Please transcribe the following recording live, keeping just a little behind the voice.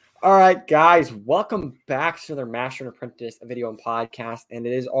All right, guys, welcome back to another Master and Apprentice video and podcast. And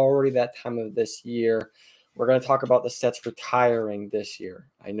it is already that time of this year. We're going to talk about the sets retiring this year.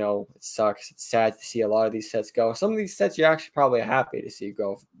 I know it sucks. It's sad to see a lot of these sets go. Some of these sets you're actually probably happy to see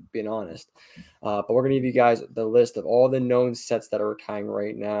go, being honest. But we're going to give you guys the list of all the known sets that are retiring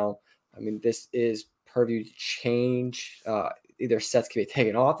right now. I mean, this is per view change. Either sets can be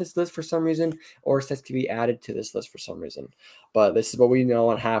taken off this list for some reason, or sets can be added to this list for some reason. But this is what we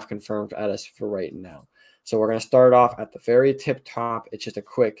know and have confirmed at us for right now. So we're going to start off at the very tip top. It's just a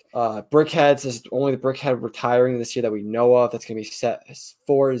quick Brickheads. This is only the Brickhead retiring this year that we know of. That's going to be set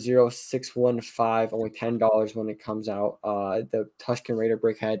 40615, only $10 when it comes out. The Tusken Raider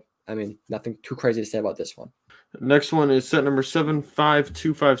Brickhead. I mean, nothing too crazy to say about this one. Next one is set number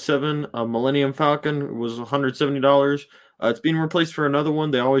 75257, Millennium Falcon. It was $170. It's being replaced for another one.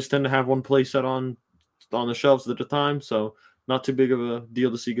 They always tend to have one play set on the shelves at a time, so not too big of a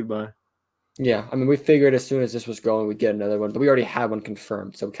deal to see goodbye. Yeah, I mean, we figured as soon as this was going, we'd get another one, but we already had one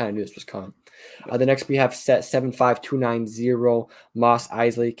confirmed, so we kind of knew this was coming. The next we have set 75290, Mos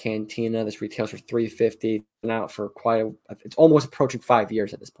Eisley Cantina. This retails for $350, and out for it's almost approaching 5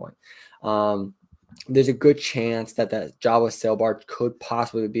 years at this point. There's a good chance that Jawa Sailbar could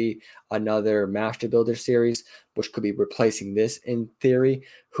possibly be another Master Builder series, which could be replacing this in theory.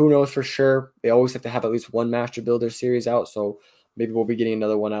 Who knows for sure? They always have to have at least one Master Builder series out, so maybe we'll be getting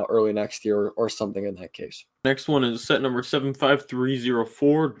another one out early next year or something in that case. Next one is set number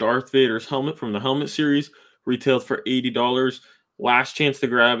 75304, Darth Vader's helmet from the Helmet series, retailed for $80. Last chance to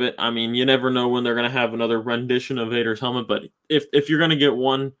grab it. I mean, you never know when they're going to have another rendition of Vader's helmet, but if you're going to get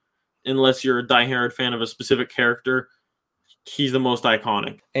one, unless you're a diehard fan of a specific character, he's the most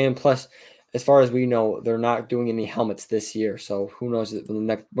iconic. And plus, as far as we know, they're not doing any helmets this year, so who knows when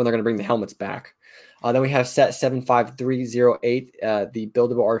they're going to bring the helmets back. Then we have set 75308, the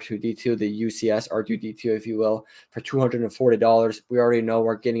buildable R2-D2, the UCS R2-D2, if you will, for $240. We already know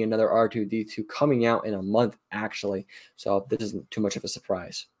we're getting another R2-D2 coming out in a month, actually, so this isn't too much of a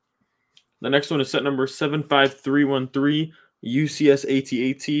surprise. The next one is set number 75313, UCS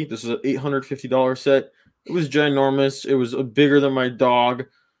AT-AT. This is an $850 set. It was ginormous. It was bigger than my dog.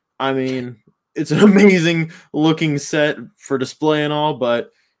 I mean, it's an amazing looking set for display and all,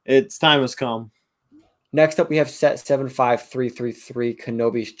 but its time has come. Next up, we have set 75333,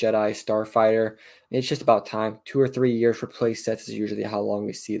 Kenobi's Jedi Starfighter. It's just about time. 2 or 3 years for play sets is usually how long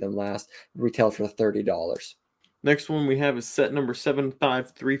we see them last. Retail for $30. Next one we have is set number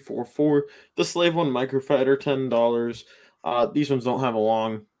 75344, the Slave One Microfighter, $10. These ones don't have a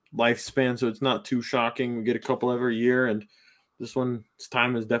long lifespan, so it's not too shocking. We get a couple every year, and this one's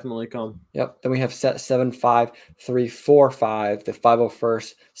time has definitely come. Yep. Then we have set 75345, the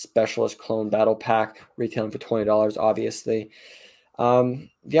 501st Specialist Clone Battle Pack, retailing for $20, obviously.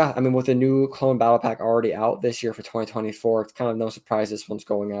 Yeah, I mean, with the new Clone Battle Pack already out this year for 2024, it's kind of no surprise this one's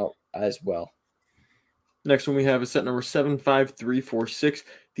going out as well. Next one we have is set number 75346,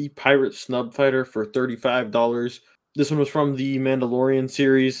 the Pirate Snub Fighter for $35. This one was from the Mandalorian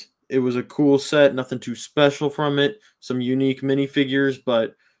series. It was a cool set, nothing too special from it. Some unique minifigures,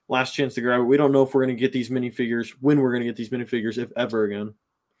 but last chance to grab it. We don't know if we're going to get these minifigures, when we're going to get these minifigures, if ever again.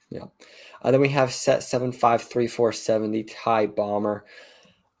 Yeah. Then we have set 75347, the TIE Bomber.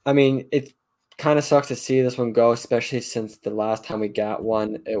 I mean, it kind of sucks to see this one go, especially since the last time we got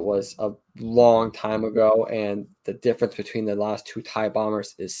one, it was a long time ago, and the difference between the last two TIE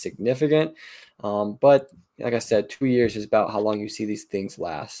Bombers is significant. But like I said, 2 years is about how long you see these things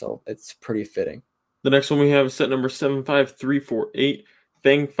last, so it's pretty fitting. The next one we have is set number 75348,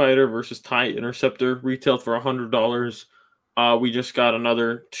 Fang Fighter versus TIE Interceptor, retailed for $100. We just got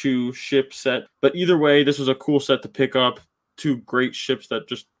another 2 ship set, but either way, this was a cool set to pick up. 2 great ships that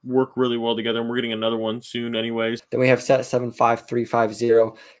just work really well together, and we're getting another one soon anyways. Then we have set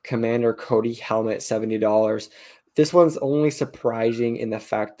 75350, Commander Cody helmet, $70. This one's only surprising in the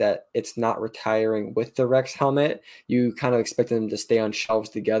fact that it's not retiring with the Rex helmet. You kind of expect them to stay on shelves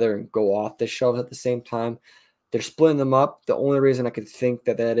together and go off the shelves at the same time. They're splitting them up. The only reason I could think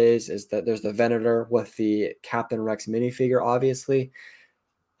that is that there's the Venator with the Captain Rex minifigure, obviously.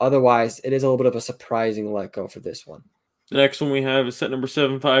 Otherwise, it is a little bit of a surprising let go for this one. The next one we have is set number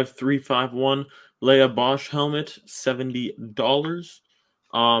 75351, Leia Bosch helmet, $70.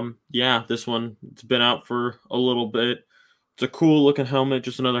 Yeah, this one, it's been out for a little bit. It's a cool looking helmet,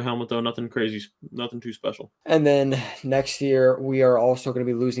 just another helmet though, nothing crazy, nothing too special. And then next year, we are also going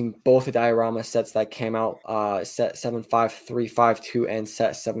to be losing both the diorama sets that came out, set 75352 and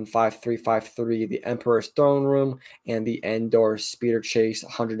set 75353, the Emperor's Throne Room and the Endor Speeder Chase,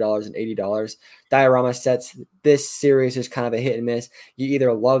 $100 and $80. Diorama sets, this series is kind of a hit and miss. You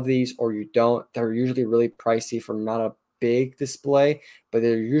either love these or you don't. They're usually really pricey for not a big display, but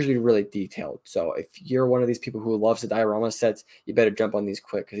they're usually really detailed. So if you're one of these people who loves the diorama sets, you better jump on these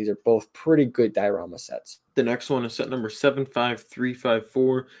quick because these are both pretty good diorama sets. The next one is set number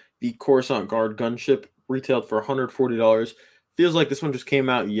 75354, the Coruscant Guard gunship, retailed for $140. Feels like this one just came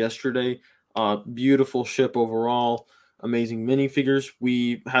out yesterday. Beautiful ship overall, amazing minifigures.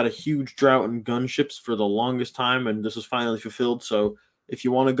 We had a huge drought in gunships for the longest time, and this was finally fulfilled. So if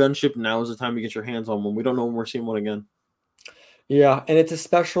you want a gunship, now is the time to get your hands on one. We don't know when we're seeing one again. Yeah, and it's a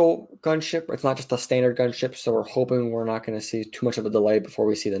special gunship. It's not just a standard gunship, so we're hoping we're not going to see too much of a delay before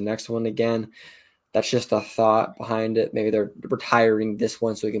we see the next one again. That's just a thought behind it. Maybe they're retiring this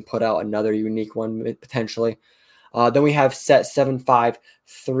one so we can put out another unique one potentially. Then we have set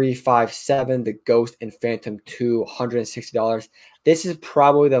 75357, the Ghost and Phantom 2, $160. This is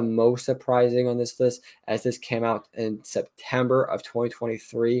probably the most surprising on this list as this came out in September of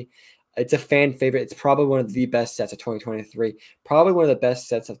 2023. It's a fan favorite. It's probably one of the best sets of 2023. Probably one of the best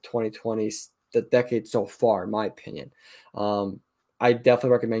sets of 2020, the decade so far, in my opinion. I definitely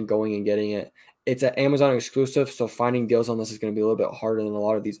recommend going and getting it. It's an Amazon exclusive, so finding deals on this is going to be a little bit harder than a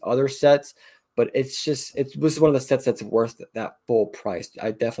lot of these other sets. But this is one of the sets that's worth that full price.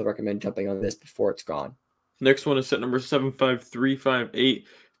 I definitely recommend jumping on this before it's gone. Next one is set number 75358,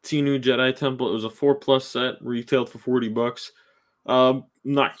 Tinu Jedi Temple. It was a 4+ set, retailed for $40.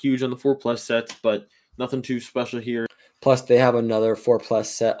 Not huge on the 4+ sets, but nothing too special here. Plus, they have another 4+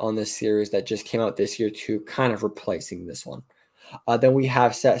 set on this series that just came out this year too, kind of replacing this one. Then we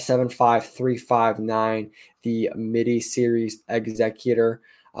have set 75359, the MIDI series Executor,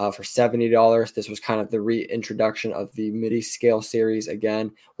 for $70. This was kind of the reintroduction of the MIDI scale series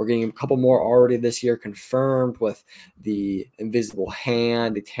again. We're getting a couple more already this year confirmed with the Invisible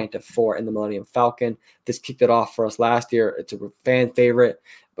Hand, the Tantive 4, and the Millennium Falcon. This kicked it off for us last year. It's a fan favorite,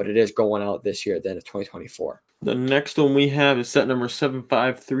 but it is going out this year at the end of 2024. The next one we have is set number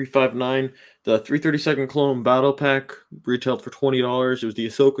 75359, the 332nd Clone Battle Pack, retailed for $20. It was the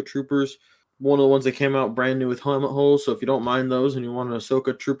Ahsoka Troopers, one of the ones that came out brand new with helmet holes. So if you don't mind those and you want an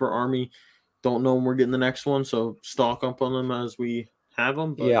Ahsoka Trooper army, don't know when we're getting the next one, so stock up on them as we have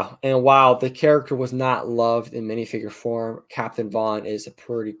them. But yeah, and while the character was not loved in minifigure form, Captain Vaughn is a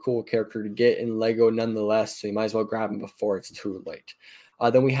pretty cool character to get in Lego nonetheless, so you might as well grab him before it's too late.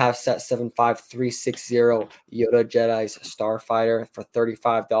 Then we have set 75360, Yoda Jedi's Starfighter for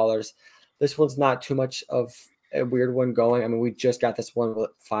 $35. This one's not too much of a weird one going. I mean, we just got this one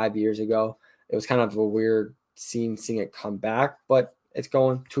 5 years ago. It was kind of a weird seeing it come back, but it's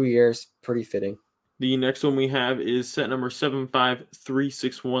going 2 years, pretty fitting. The next one we have is set number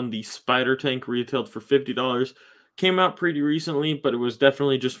 75361, the Spider Tank, retailed for $50. Came out pretty recently, but it was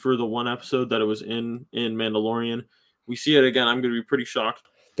definitely just for the one episode that it was in Mandalorian. We see it again, I'm going to be pretty shocked.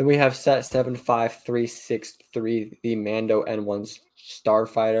 Then we have set 75363, the Mando N1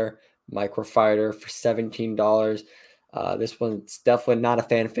 Starfighter Microfighter for $17. This one's definitely not a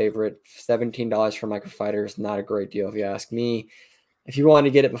fan favorite. $17 for Microfighter is not a great deal if you ask me. If you want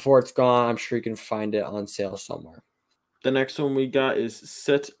to get it before it's gone, I'm sure you can find it on sale somewhere. The next one we got is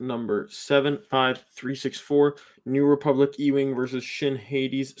set number 75364, New Republic E-Wing versus Shin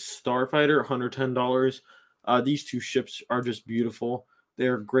Hades Starfighter, $110. These two ships are just beautiful.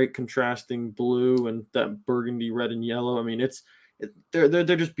 They're great contrasting blue and that burgundy, red, and yellow. I mean, they're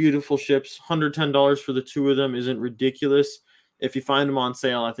just beautiful ships. $110 for the two of them isn't ridiculous. If you find them on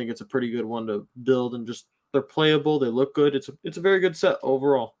sale, I think it's a pretty good one to build, and just they're playable. They look good. It's a very good set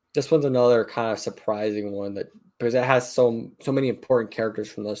overall. This one's another kind of surprising one because it has so many important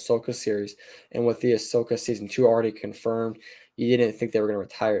characters from the Ahsoka series, and with the Ahsoka season 2 already confirmed, you didn't think they were going to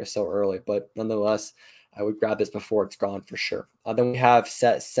retire so early, but nonetheless, I would grab this before it's gone for sure. Then we have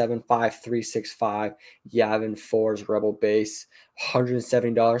set 75365, Yavin 4's Rebel Base,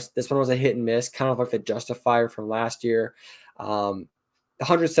 $170. This one was a hit and miss, kind of like the Justifier from last year.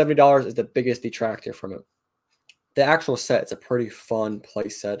 $170 is the biggest detractor from it. The actual set is a pretty fun play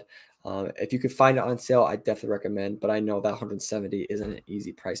set. If you could find it on sale, I definitely recommend, but I know that 170 isn't an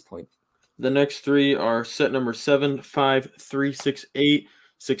easy price point. The next three are set number 75368,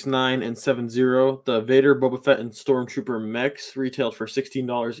 69, and 70. The Vader, Boba Fett, and Stormtrooper mechs retailed for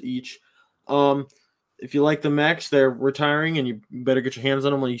 $16 each. if you like the mechs, they're retiring, and you better get your hands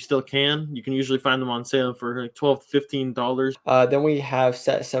on them when you still can. You can usually find them on sale for like $12 to $15. Then we have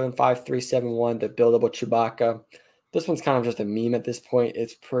set 75371, the buildable Chewbacca. This one's kind of just a meme at this point.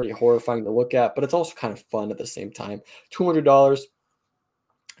 It's pretty horrifying to look at, but it's also kind of fun at the same time. $200.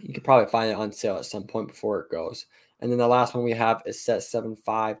 You could probably find it on sale at some point before it goes. And then the last one we have is set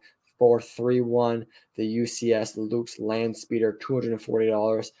 75431, the UCS Luke's Land Speeder,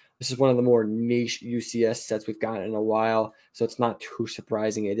 $240. This is one of the more niche UCS sets we've gotten in a while, so it's not too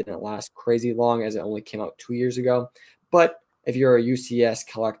surprising it didn't last crazy long as it only came out 2 years ago. But if you're a UCS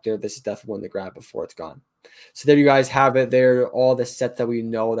collector, this is definitely one to grab before it's gone. So there you guys have it. There are all the sets that we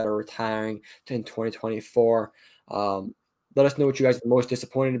know that are retiring in 2024. Let us know what you guys are most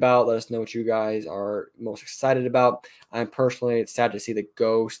disappointed about. Let us know what you guys are most excited about. I'm personally sad to see the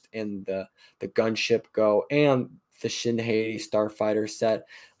Ghost and the Gunship go, and the Shin Hati Starfighter set.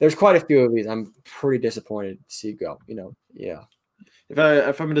 There's quite a few of these. I'm pretty disappointed to see go. Yeah.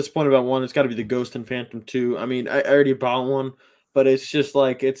 If I'm disappointed about one, it's got to be the Ghost and Phantom 2. I mean, I already bought one, but it's just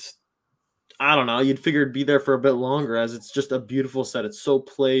like I don't know. You'd figure it'd be there for a bit longer, as it's just a beautiful set. It's so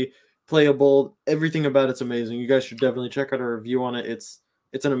playable. Everything about it's amazing. You guys should definitely check out our review on it. It's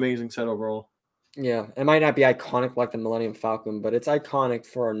an amazing set overall. Yeah, it might not be iconic like the Millennium Falcon, but it's iconic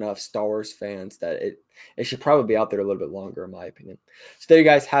for enough Star Wars fans that it should probably be out there a little bit longer, in my opinion. So there you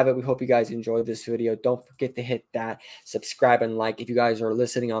guys have it. We hope you guys enjoyed this video. Don't forget to hit that subscribe and like. If you guys are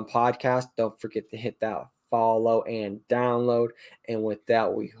listening on podcast, don't forget to hit that follow and download. And with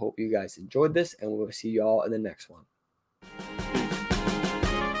that, we hope you guys enjoyed this, and we'll see you all in the next one.